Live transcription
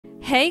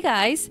Hey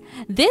guys,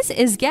 this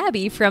is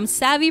Gabby from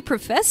Savvy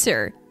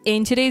Professor.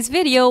 In today's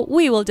video,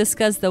 we will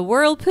discuss the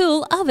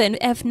Whirlpool Oven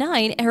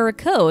F9 error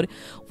code.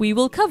 We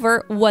will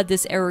cover what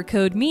this error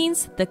code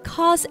means, the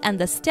cause, and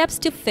the steps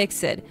to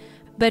fix it.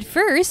 But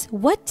first,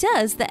 what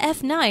does the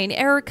F9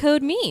 error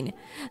code mean?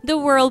 The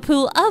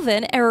Whirlpool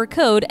Oven error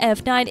code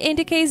F9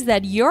 indicates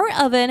that your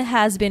oven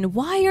has been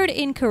wired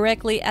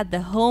incorrectly at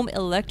the home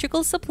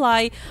electrical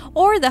supply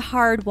or the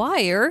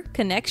hardwire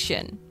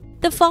connection.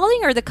 The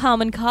following are the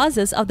common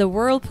causes of the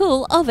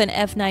Whirlpool Oven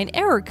F9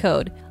 error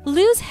code: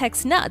 loose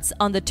hex nuts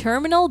on the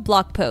terminal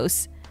block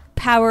posts,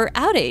 power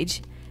outage.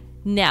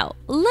 Now,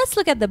 let's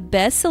look at the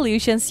best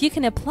solutions you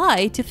can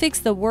apply to fix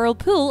the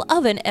Whirlpool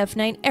Oven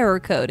F9 error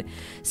code.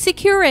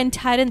 Secure and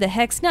tighten the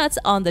hex nuts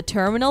on the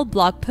terminal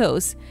block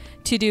posts.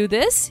 To do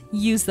this,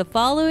 use the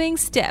following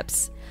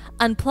steps.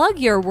 Unplug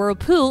your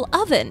Whirlpool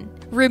oven.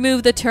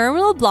 Remove the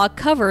terminal block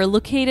cover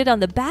located on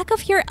the back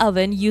of your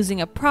oven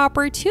using a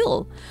proper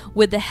tool.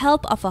 With the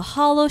help of a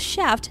hollow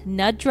shaft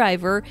nut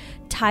driver,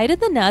 tighten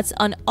the nuts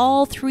on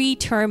all three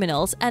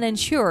terminals and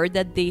ensure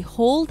that they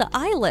hold the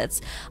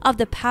eyelets of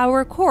the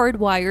power cord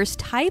wires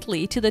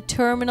tightly to the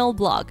terminal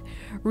block.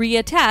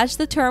 Reattach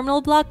the terminal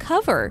block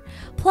cover.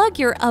 Plug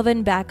your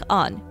oven back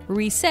on.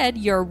 Reset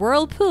your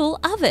Whirlpool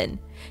oven.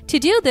 To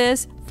do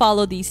this,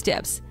 follow these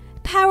steps.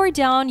 Power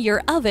down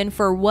your oven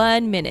for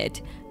 1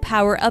 minute.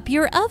 Power up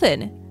your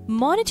oven.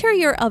 Monitor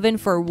your oven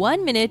for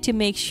 1 minute to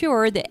make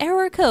sure the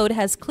error code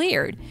has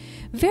cleared.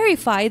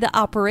 Verify the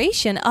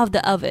operation of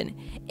the oven.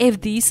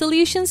 If these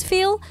solutions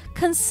fail,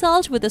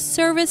 consult with a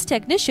service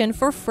technician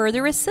for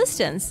further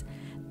assistance.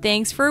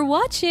 Thanks for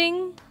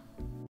watching.